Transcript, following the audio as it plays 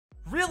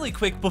Really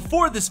quick,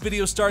 before this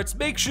video starts,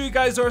 make sure you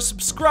guys are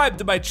subscribed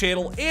to my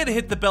channel and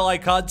hit the bell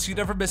icon so you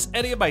never miss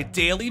any of my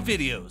daily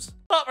videos.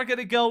 But we're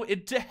gonna go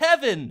into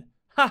heaven.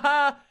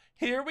 Haha,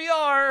 here we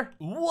are.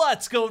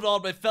 What's going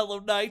on, my fellow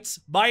knights?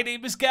 My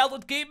name is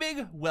Gallant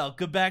Gaming.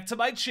 Welcome back to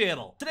my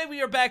channel. Today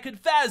we are back in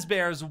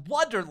Fazbears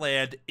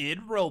Wonderland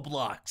in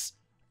Roblox.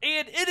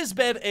 And it has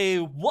been a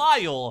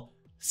while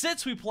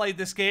since we played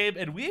this game,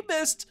 and we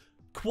missed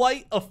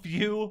quite a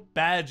few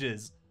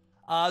badges.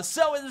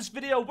 So in this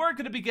video, we're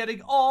going to be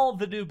getting all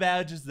the new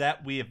badges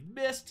that we have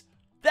missed.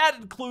 That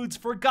includes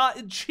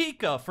Forgotten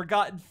Chica,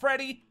 Forgotten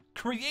Freddy,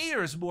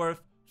 Creator's Morph,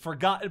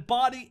 Forgotten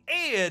Bonnie,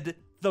 and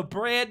the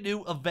brand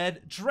new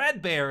event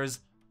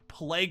Dreadbear's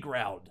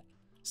Playground.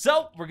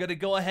 So we're going to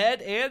go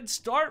ahead and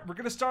start. We're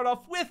going to start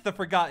off with the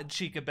Forgotten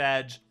Chica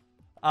badge.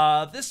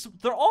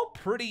 They're all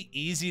pretty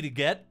easy to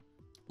get.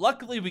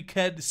 Luckily, we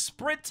can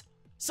sprint.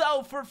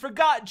 So for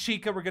Forgotten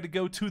Chica, we're going to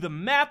go to the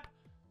map.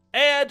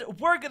 And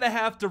we're going to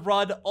have to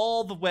run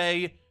all the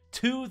way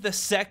to the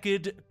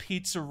second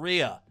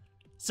pizzeria.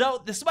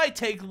 So this might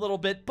take a little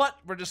bit, but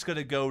we're just going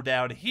to go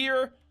down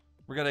here.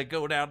 We're going to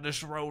go down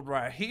this road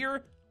right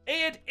here.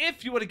 And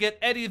if you want to get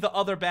any of the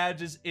other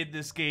badges in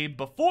this game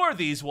before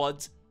these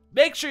ones,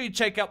 make sure you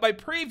check out my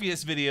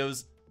previous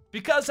videos,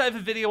 because I have a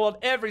video on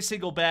every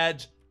single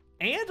badge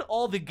and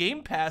all the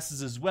game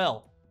passes as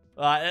well.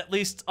 At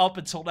least up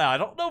until now. I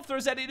don't know if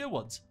there's any new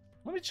ones.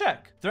 Let me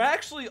check. There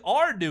actually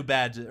are new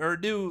badges,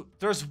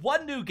 there's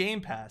one new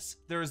game pass.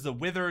 There's the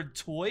Withered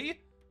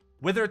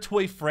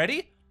Toy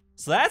Freddy.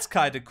 So that's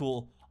kind of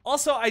cool.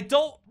 Also, I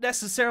don't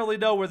necessarily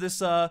know where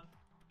this, where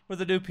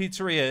the new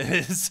pizzeria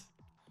is.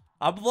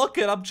 I'm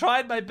looking, I'm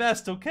trying my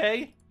best,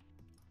 okay?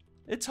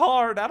 It's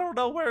hard, I don't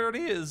know where it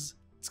is.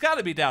 It's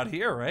gotta be down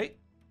here, right?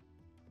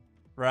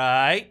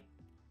 Right?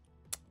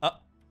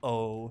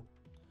 Uh-oh.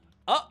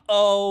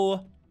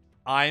 Uh-oh.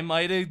 I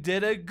might have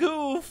did a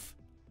goof.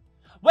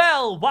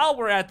 Well, while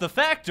we're at the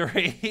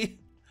factory,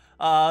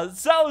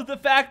 so the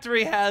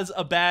factory has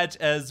a badge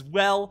as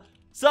well.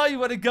 So you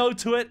want to go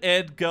to it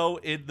and go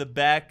in the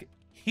back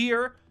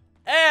here.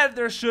 And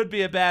there should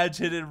be a badge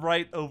hidden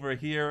right over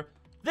here.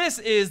 This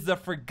is the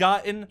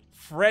Forgotten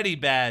Freddy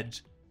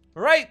badge.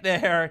 Right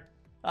there.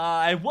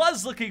 I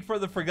was looking for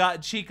the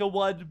Forgotten Chica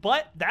one,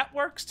 but that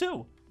works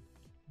too.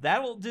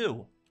 That'll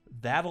do.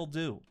 That'll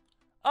do.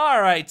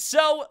 Alright,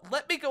 so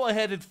let me go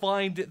ahead and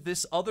find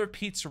this other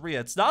pizzeria.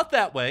 It's not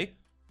that way.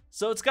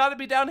 So it's got to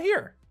be down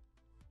here,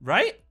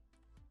 right?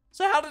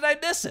 So how did I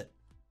miss it?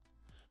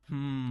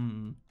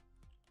 Am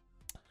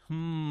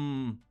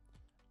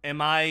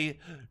I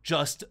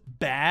just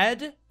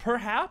bad,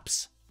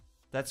 perhaps?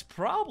 That's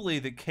probably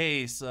the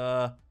case.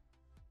 I'm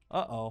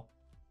like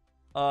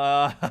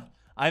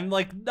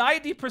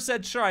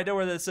 90% sure I know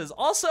where this is.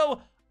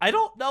 Also, I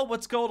don't know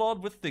what's going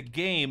on with the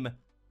game.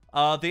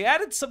 They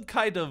added some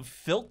kind of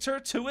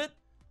filter to it.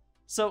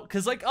 So,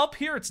 because like up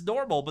here it's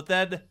normal, but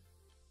then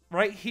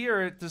right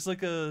here, there's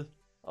like a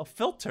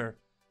filter.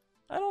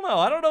 I don't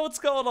know what's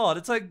going on.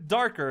 It's like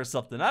darker or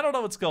something. I don't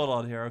know what's going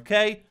on here,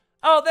 okay?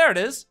 Oh, there it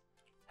is.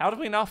 How did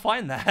we not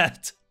find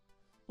that?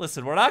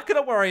 Listen, we're not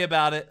going to worry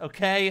about it,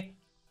 okay?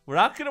 We're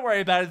not going to worry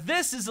about it.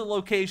 This is the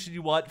location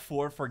you want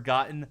for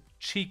Forgotten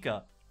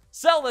Chica.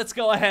 So let's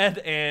go ahead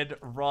and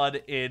run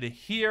in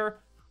here.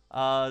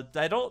 I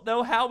don't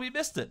know how we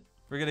missed it.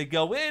 We're going to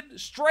go in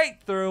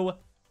straight through,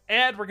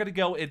 and we're going to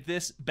go in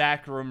this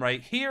back room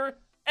right here.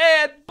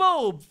 And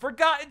boom,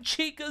 Forgotten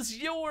Chica's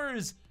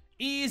yours.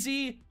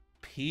 Easy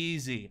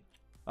peasy.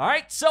 All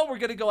right, so we're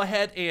going to go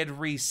ahead and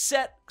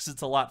reset because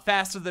it's a lot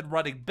faster than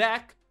running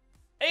back.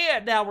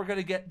 And now we're going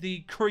to get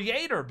the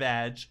Creator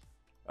badge,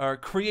 or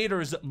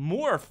Creator's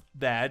Morph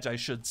badge, I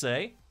should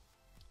say,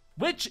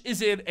 which is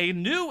in a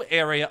new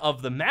area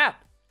of the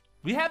map.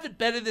 We haven't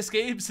been in this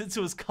game since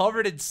it was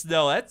covered in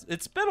snow.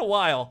 It's been a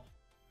while.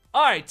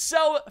 All right,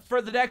 so for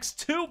the next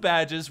two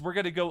badges, we're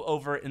going to go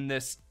over in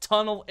this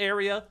tunnel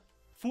area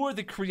for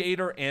the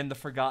Creator and the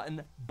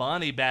Forgotten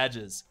Bonnie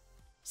badges.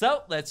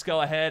 So let's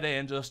go ahead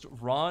and just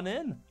run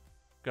in.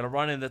 Gonna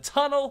run in the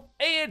tunnel,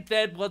 and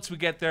then once we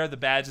get there, the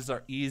badges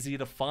are easy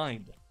to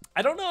find.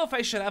 I don't know if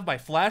I should have my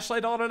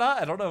flashlight on or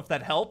not. I don't know if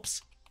that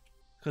helps,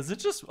 because it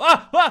just,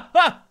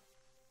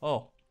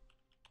 Oh,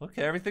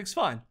 okay, everything's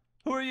fine.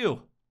 Who are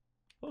you?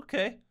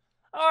 Okay.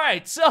 All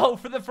right, so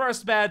for the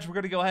first badge, we're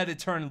gonna go ahead and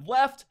turn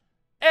left,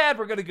 and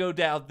we're gonna go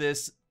down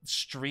this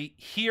street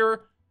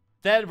here.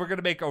 Then we're going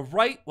to make a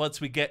right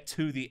once we get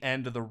to the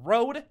end of the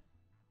road.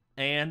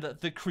 And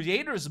the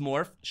Creator's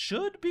Morph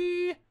should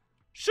be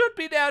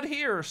down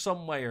here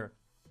somewhere.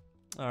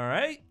 All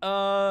right.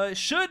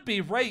 Should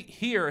be right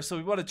here. So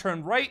we want to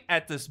turn right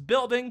at this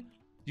building.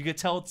 You can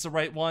tell it's the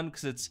right one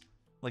because it's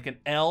like an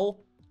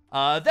L.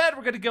 Then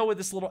we're going to go with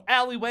this little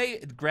alleyway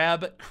and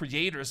grab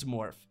Creator's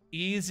Morph.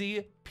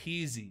 Easy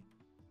peasy.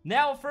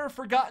 Now for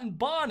Forgotten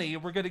Bonnie,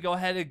 we're going to go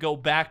ahead and go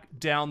back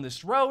down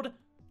this road.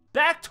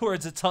 Back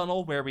towards the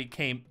tunnel where we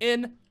came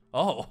in.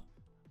 Oh,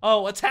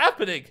 what's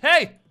happening?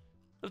 Hey,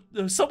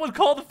 someone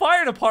called the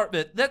fire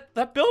department.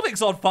 That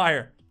building's on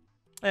fire.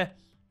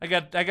 I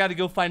got to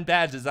go find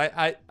badges.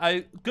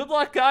 Good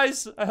luck,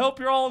 guys. I hope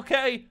you're all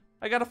okay.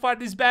 I got to find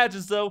these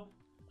badges, though.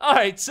 All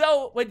right,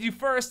 so when you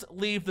first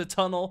leave the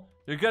tunnel,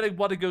 you're going to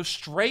want to go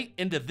straight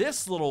into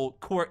this little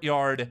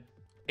courtyard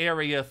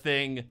area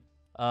thing.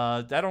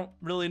 I don't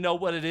really know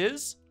what it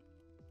is,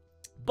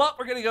 but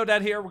we're going to go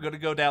down here. We're going to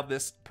go down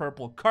this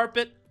purple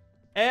carpet,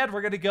 and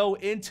we're going to go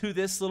into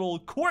this little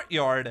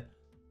courtyard.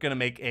 Going to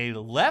make a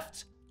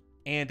left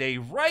and a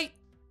right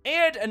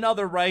and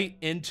another right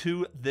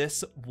into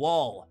this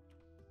wall.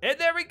 And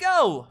there we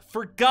go.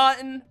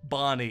 Forgotten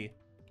Bonnie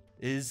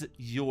is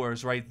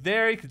yours right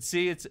there. You can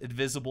see it's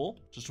invisible.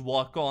 Just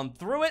walk on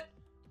through it.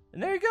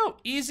 And there you go.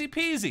 Easy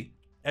peasy.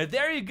 And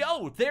there you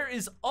go. There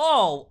is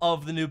all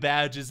of the new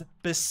badges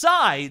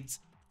besides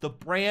the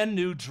brand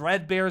new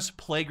Dreadbear's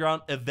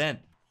Playground event.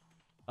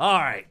 All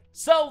right.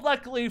 So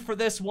luckily for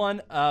this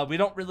one, we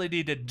don't really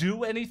need to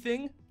do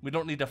anything. We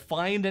don't need to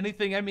find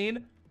anything, I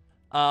mean.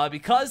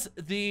 Because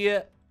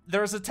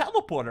there's a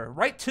teleporter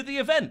right to the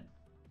event.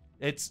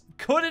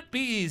 Couldn't be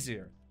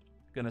easier.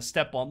 Gonna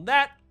step on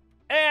that.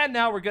 And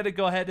now we're gonna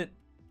go ahead and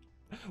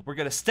we're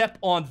gonna step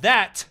on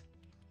that.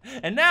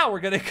 And now we're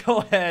gonna go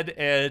ahead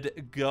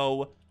and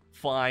go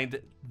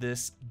find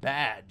this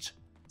badge.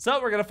 So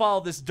we're gonna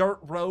follow this dirt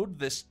road,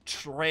 this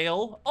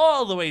trail,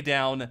 all the way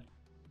down.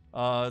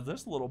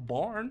 There's a little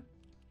barn,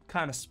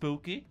 kind of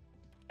spooky.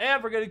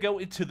 And we're gonna go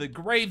into the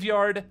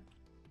graveyard.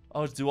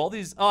 Oh, do all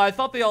these? Oh, I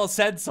thought they all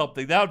said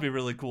something. That would be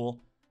really cool.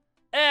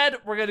 And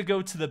we're gonna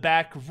go to the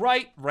back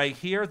right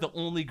here, the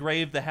only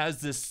grave that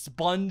has this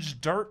sponge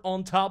dirt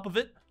on top of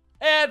it.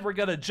 And we're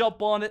gonna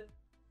jump on it.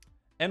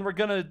 And we're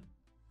gonna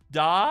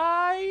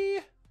die?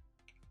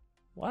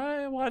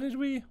 Why did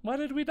we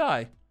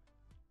die?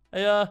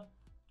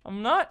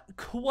 I'm not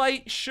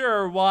quite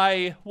sure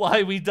why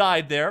we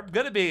died there. I'm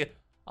gonna be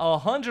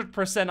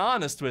 100%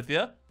 honest with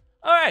you.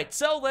 All right,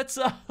 so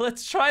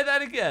let's try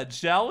that again,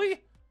 shall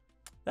we?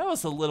 That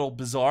was a little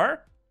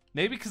bizarre.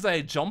 Maybe because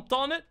I jumped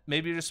on it?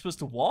 Maybe you're supposed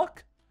to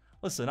walk?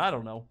 Listen, I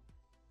don't know.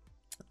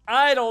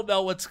 I don't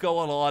know what's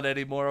going on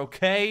anymore,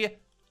 okay?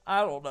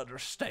 I don't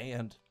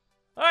understand.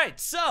 All right,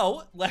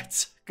 so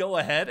let's go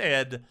ahead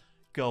and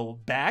go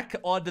back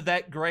onto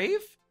that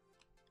grave.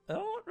 I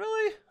don't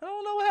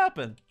know what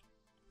happened.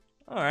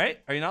 All right,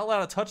 are you not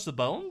allowed to touch the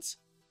bones?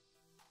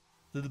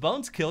 Did the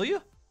bones kill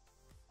you?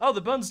 Oh,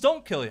 the bones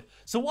don't kill you.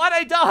 So why'd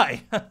I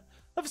die?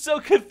 I'm so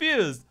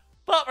confused.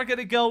 But we're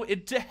gonna go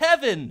into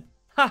heaven.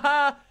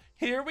 Haha,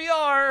 here we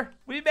are.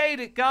 We made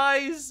it,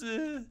 guys.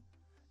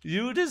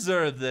 You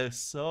deserve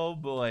this. Oh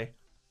boy.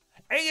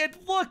 And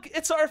look,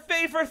 it's our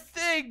favorite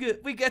thing.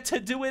 We get to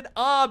do an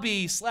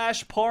obby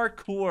 /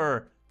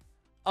 parkour.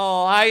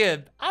 Oh, I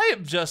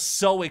am just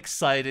so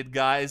excited,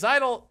 guys. I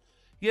don't,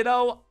 you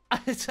know,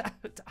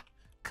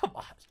 come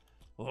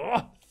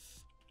on.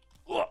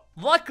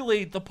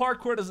 Luckily, the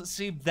parkour doesn't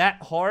seem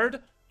that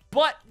hard,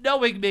 but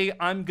knowing me,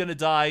 I'm gonna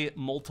die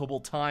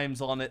multiple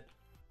times on it.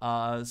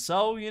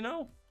 So, you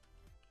know,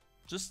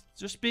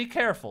 just be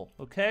careful,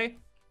 okay?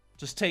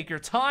 Just take your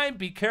time,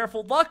 be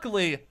careful.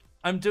 Luckily,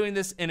 I'm doing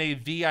this in a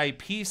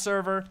VIP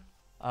server,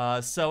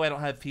 so I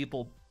don't have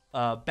people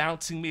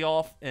bouncing me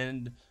off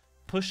and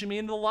pushing me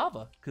into the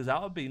lava, because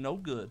that would be no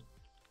good.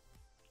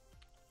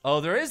 Oh,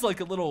 there is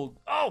like a little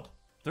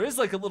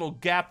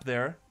gap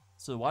there,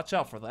 so watch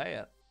out for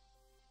that.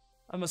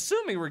 I'm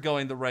assuming we're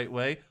going the right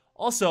way.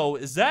 Also,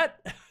 is that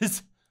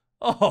that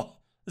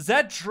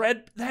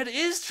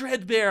is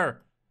Dreadbear.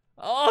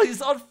 Oh,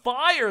 he's on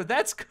fire.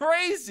 That's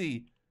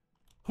crazy.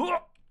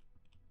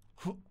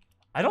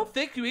 I don't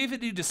think you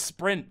even need to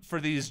sprint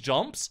for these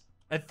jumps.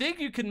 I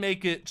think you can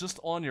make it just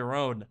on your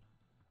own.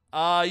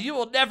 You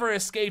will never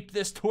escape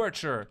this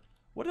torture.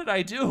 What did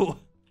I do?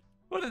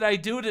 What did I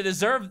do to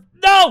deserve?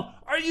 No!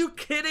 Are you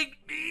kidding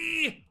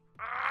me?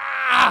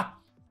 Ah!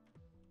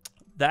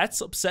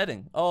 That's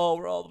upsetting. Oh,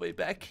 we're all the way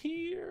back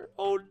here.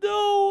 Oh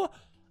no! All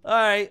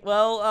right,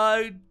 well,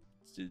 I'll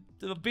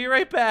be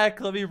right back.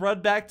 Let me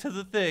run back to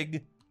the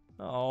thing.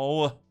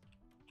 Oh.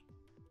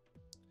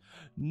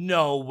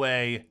 No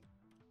way.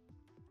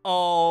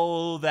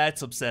 Oh,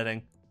 that's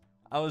upsetting.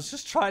 I was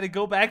just trying to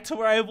go back to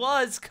where I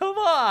was. Come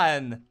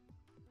on.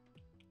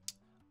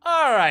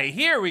 All right,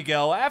 here we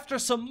go. After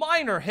some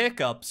minor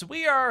hiccups,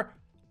 we are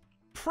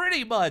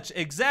pretty much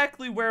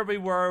exactly where we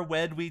were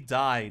when we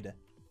died.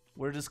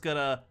 We're just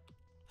gonna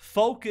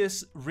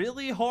focus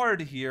really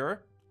hard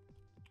here.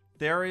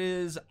 There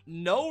is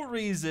no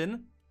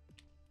reason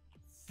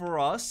for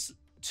us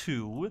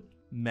to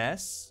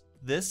mess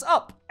this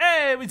up.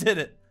 Hey, we did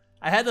it.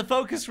 I had to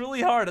focus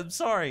really hard. I'm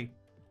sorry.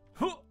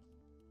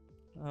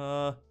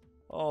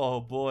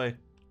 Oh boy.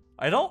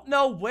 I don't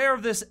know where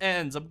this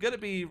ends. I'm gonna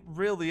be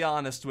really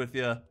honest with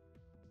you.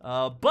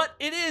 But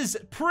it is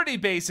pretty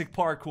basic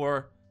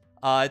parkour.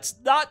 It's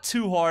not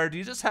too hard.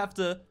 You just have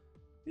to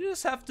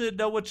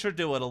know what you're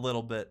doing a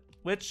little bit,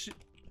 which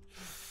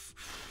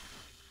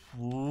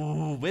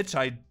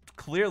I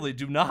clearly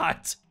do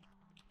not.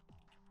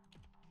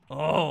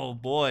 Oh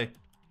boy.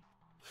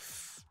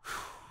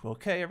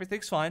 Okay,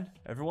 everything's fine.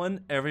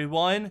 Everyone,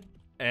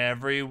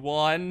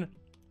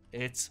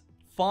 It's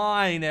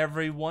fine,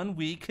 everyone.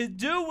 We could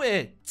do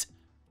it.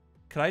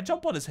 Can I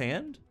jump on his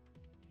hand?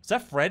 Is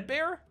that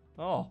Dreadbear?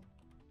 Oh,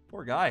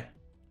 poor guy.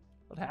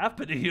 What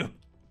happened to you?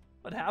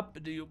 What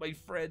happened to you, my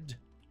friend?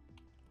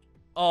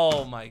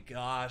 Oh my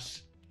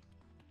gosh.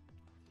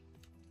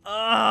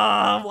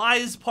 Why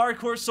is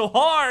parkour so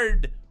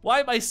hard? Why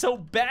am I so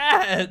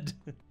bad?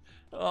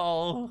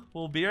 Oh,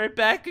 we'll be right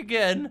back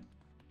again.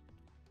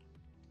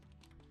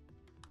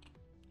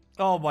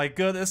 Oh my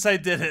goodness, I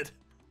did it.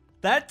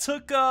 That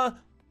took a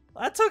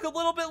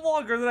little bit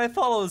longer than I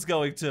thought it was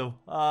going to.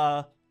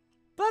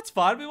 That's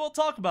fine, we won't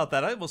talk about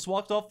that. I almost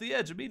walked off the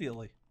edge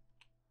immediately.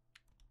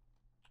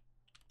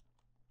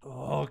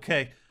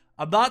 Okay,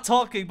 I'm not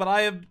talking, but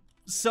I am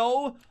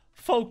so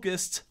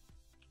focused.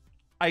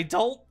 I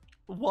don't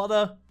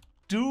wanna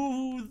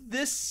do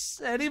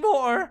this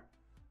anymore.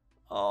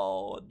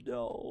 Oh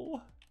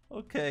no.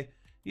 Okay,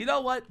 you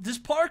know what? This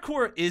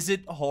parkour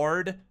isn't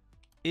hard.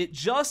 It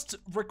just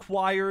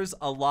requires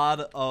a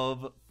lot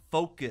of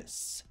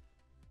focus.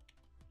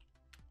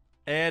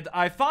 And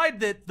I find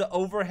that the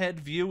overhead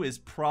view is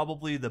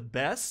probably the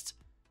best.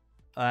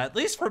 At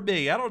least for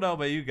me. I don't know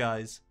about you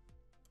guys.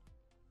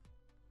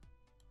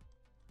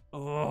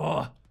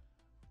 Oh.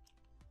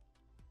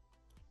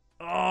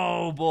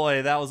 Oh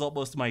boy, that was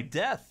almost my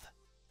death.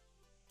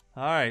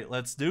 Alright,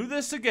 let's do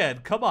this again.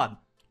 Come on.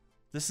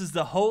 This is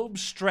the home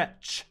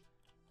stretch.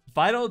 If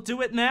I don't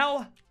do it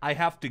now, I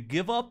have to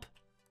give up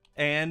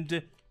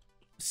and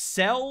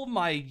sell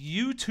my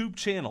YouTube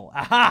channel.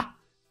 Aha!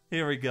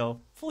 Here we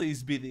go.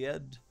 Please be the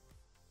end.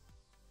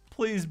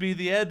 Please be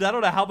the end. I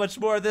don't know how much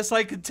more of this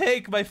I can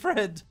take, my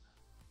friend.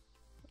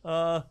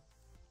 Alright,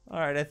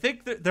 I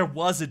think there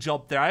was a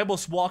jump there. I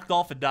almost walked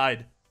off and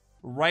died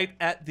right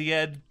at the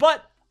end.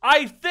 But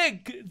I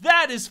think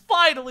that is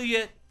finally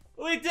it.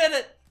 We did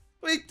it.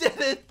 We did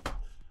it.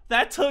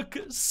 That took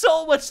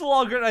so much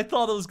longer than I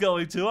thought it was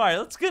going to. Alright,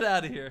 let's get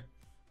out of here.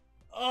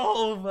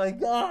 Oh my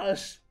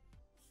gosh.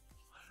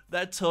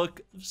 That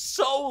took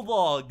so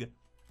long.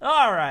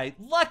 Alright,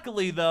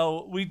 luckily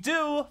though, we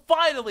do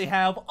finally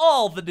have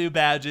all the new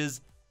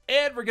badges,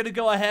 and we're gonna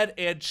go ahead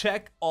and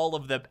check all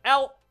of them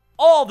out,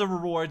 all the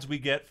rewards we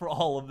get for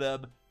all of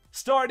them,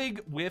 starting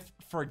with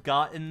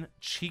Forgotten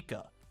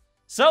Chica.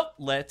 So,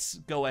 let's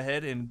go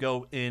ahead and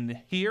go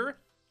in here,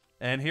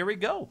 and here we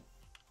go.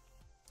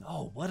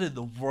 Oh, what in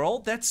the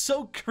world? That's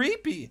so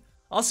creepy.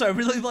 Also, I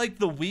really like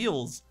the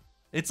wheels.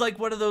 It's like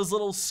one of those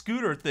little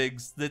scooter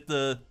things that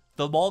the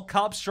mall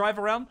cops drive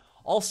around.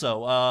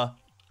 Also,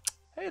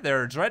 hey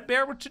there,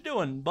 Dreadbear, what you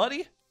doing,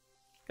 buddy?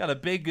 Got a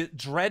big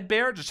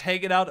Dreadbear just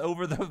hanging out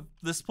over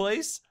this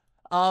place.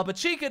 But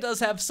Chica does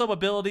have some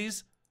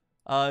abilities.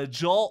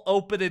 Jaw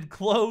open and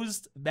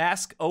closed,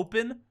 mask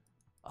open.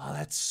 Oh,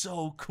 that's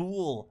so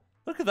cool.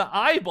 Look at the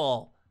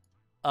eyeball.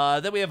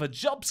 Then we have a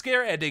jump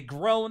scare and a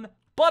groan,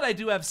 but I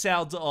do have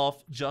sounds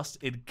off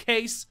just in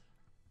case.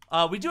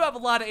 We do have a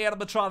lot of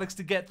animatronics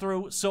to get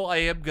through, so I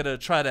am gonna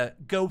try to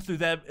go through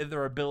them and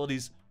their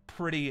abilities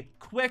pretty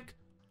quick.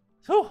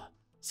 Whew.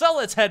 So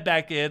let's head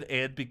back in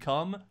and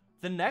become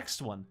the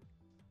next one.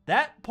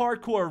 That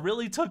parkour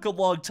really took a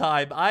long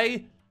time.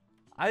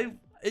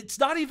 It's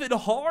not even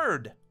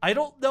hard. I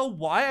don't know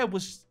why I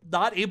was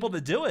not able to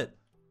do it.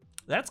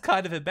 That's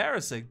kind of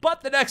embarrassing.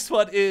 But the next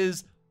one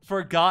is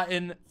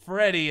Forgotten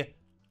Freddy.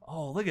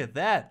 Oh, look at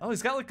that. Oh,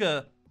 he's got like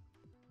a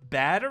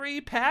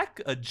battery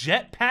pack, a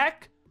jet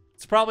pack.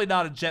 It's probably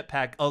not a jet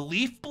pack, a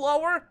leaf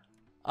blower.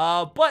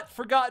 But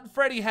Forgotten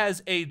Freddy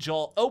has a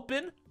jaw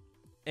open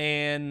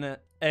and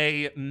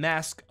a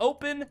mask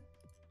open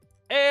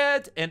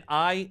and an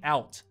eye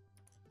out.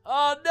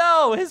 Oh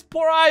no, his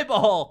poor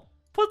eyeball.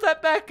 Put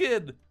that back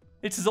in.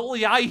 It's his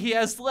only eye he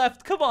has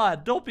left. Come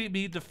on, don't be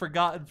mean to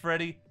Forgotten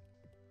Freddy.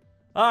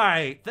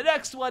 Alright, the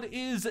next one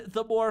is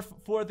the morph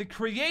for the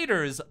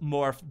creator's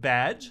morph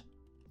badge.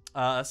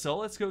 So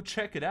let's go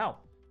check it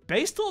out.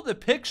 Based on the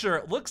picture,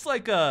 it looks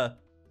like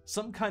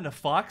some kind of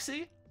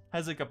foxy.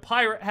 Has like a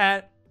pirate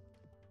hat.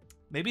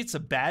 Maybe it's a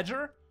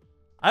badger?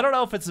 I don't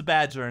know if it's a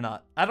badger or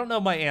not. I don't know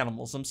my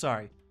animals, I'm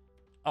sorry.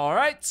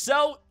 Alright,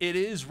 so it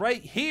is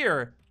right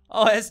here.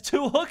 Oh, it has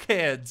two hook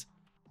hands.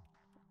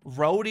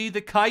 Rhodey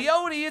the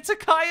coyote. It's a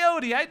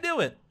coyote. I knew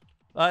it.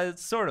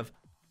 Sort of.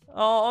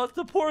 Oh,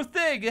 the poor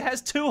thing. It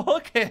has two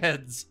hook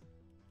hands.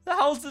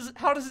 How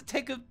does it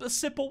take a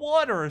sip of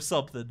water or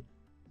something?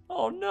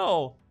 Oh,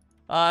 no.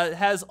 It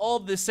has all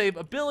the same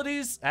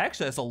abilities.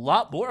 Actually, it has a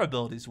lot more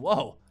abilities.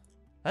 Whoa.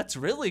 That's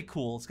really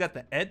cool. It's got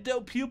the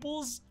endo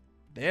pupils.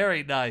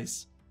 Very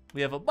nice.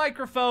 We have a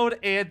microphone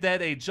and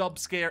then a jump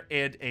scare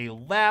and a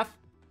laugh.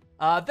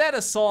 Then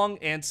a song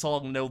and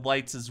song no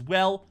lights as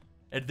well.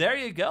 And there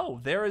you go.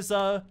 There is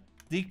the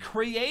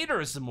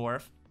creator's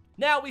morph.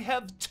 Now we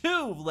have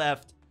two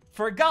left.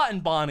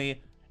 Forgotten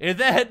Bonnie and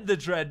then the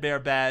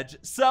Dreadbear badge.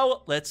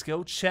 So let's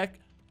go check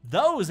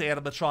those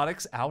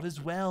animatronics out as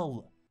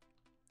well.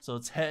 So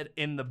let's head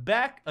in the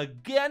back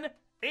again.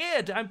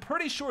 And I'm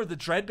pretty sure the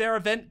Dreadbear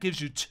event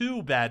gives you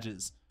two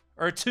badges.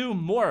 Or two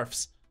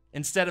morphs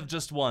instead of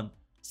just one.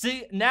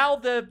 See, now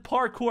the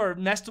parkour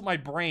messed with my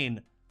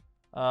brain.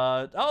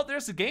 Oh,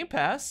 there's a Game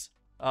Pass.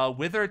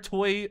 Wither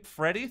Toy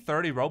Freddy,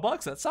 30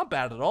 Robux. That's not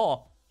bad at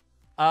all.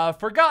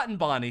 Forgotten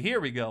Bonnie. Here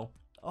we go.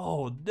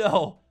 Oh,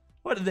 no.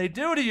 What did they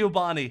do to you,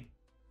 Bonnie?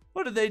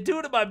 What did they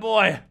do to my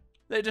boy?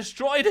 They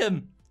destroyed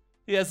him.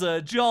 He has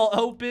a jaw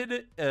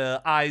open,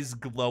 eyes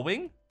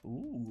glowing.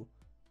 Ooh.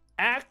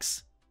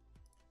 Axe.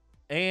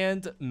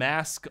 And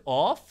mask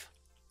off.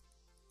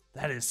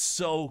 That is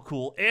so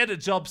cool. And a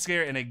jump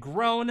scare and a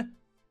groan.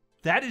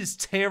 That is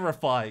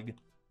terrifying.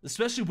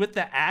 Especially with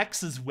the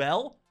axe as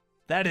well.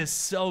 That is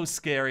so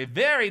scary.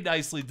 Very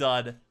nicely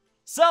done.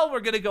 So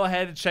we're going to go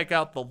ahead and check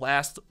out the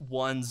last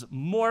one's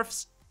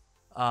morphs.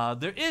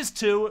 There is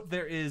two.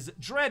 There is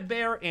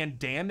Dreadbear and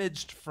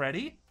Damaged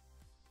Freddy.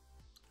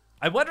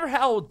 I wonder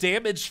how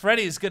Damaged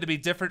Freddy is going to be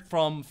different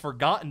from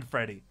Forgotten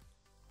Freddy.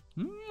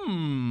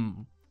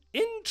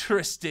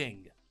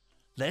 Interesting.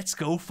 Let's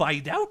go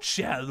find out,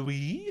 shall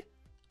we?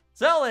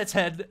 So let's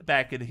head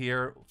back in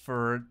here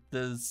for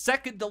the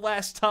second to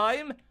last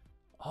time.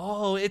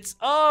 Oh,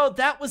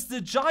 that was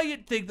the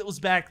giant thing that was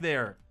back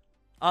there.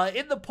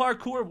 In the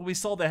parkour, when we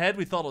saw the head,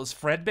 we thought it was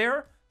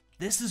Fredbear.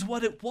 This is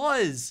what it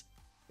was,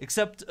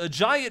 except a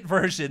giant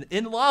version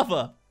in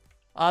lava.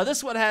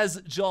 This one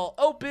has jaw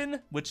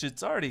open, which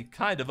it's already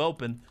kind of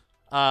open.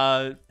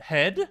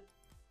 Head.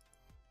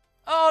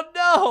 Oh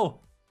no!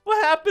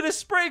 What happened to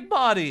Spring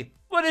Body?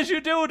 What did you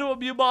do to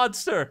him, you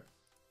monster?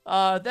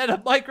 Then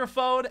a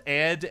microphone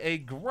and a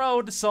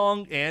groan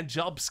song and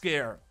jump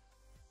scare.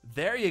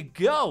 There you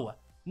go.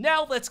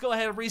 Now let's go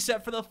ahead and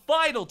reset for the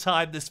final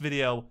time this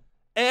video.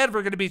 And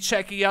we're going to be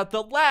checking out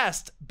the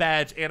last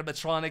badge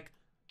animatronic,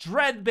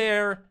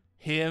 Dreadbear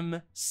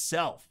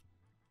himself.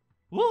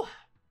 Woo.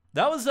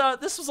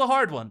 This was a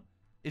hard one.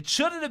 It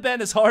shouldn't have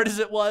been as hard as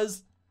it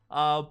was.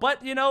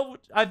 But, you know,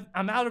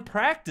 I'm out of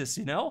practice,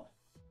 you know?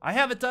 I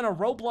haven't done a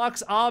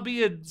Roblox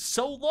obby in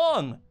so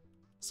long.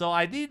 So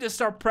I need to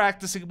start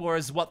practicing more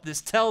is what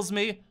this tells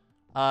me.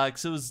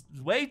 Because it was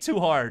way too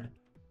hard.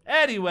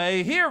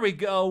 Anyway, here we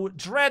go.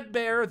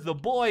 Dreadbear, the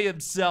boy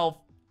himself.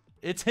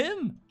 It's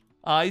him.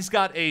 He's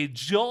got a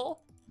jaw,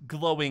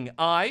 glowing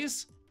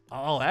eyes.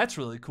 Oh, that's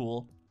really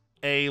cool.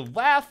 A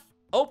laugh,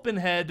 open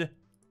head.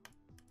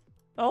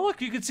 Oh,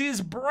 look, you can see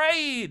his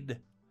brain.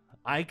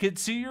 I can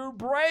see your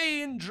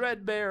brain,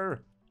 Dreadbear.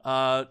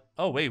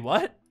 Oh, wait,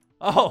 what?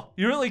 Oh,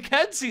 you really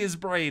can see his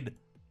brain.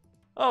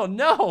 Oh,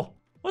 no.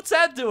 What's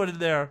that doing in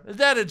there? Is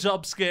that a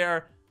jump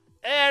scare?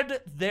 And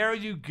there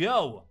you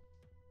go.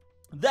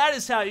 That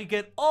is how you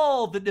get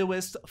all the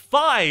newest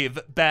 5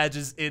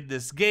 badges in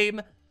this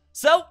game.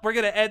 So, we're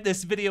going to end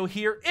this video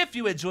here. If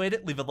you enjoyed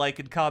it, leave a like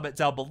and comment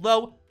down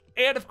below.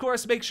 And, of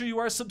course, make sure you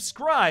are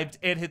subscribed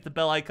and hit the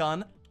bell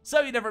icon so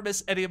you never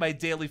miss any of my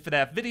daily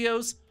FNAF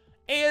videos.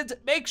 And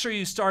make sure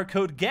you star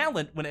code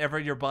Gallant whenever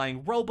you're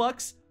buying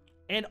Robux.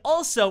 And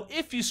also,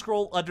 if you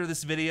scroll under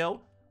this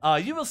video,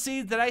 you will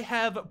see that I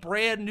have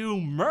brand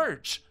new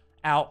merch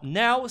out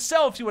now.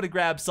 So, if you want to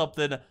grab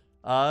something,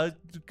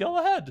 go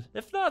ahead.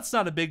 If not, it's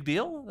not a big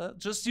deal.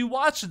 Just you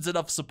watching's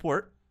enough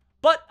support.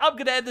 But I'm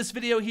going to end this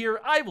video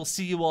here. I will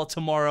see you all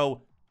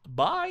tomorrow.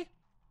 Bye.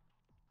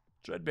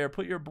 Dreadbear,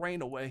 put your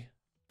brain away.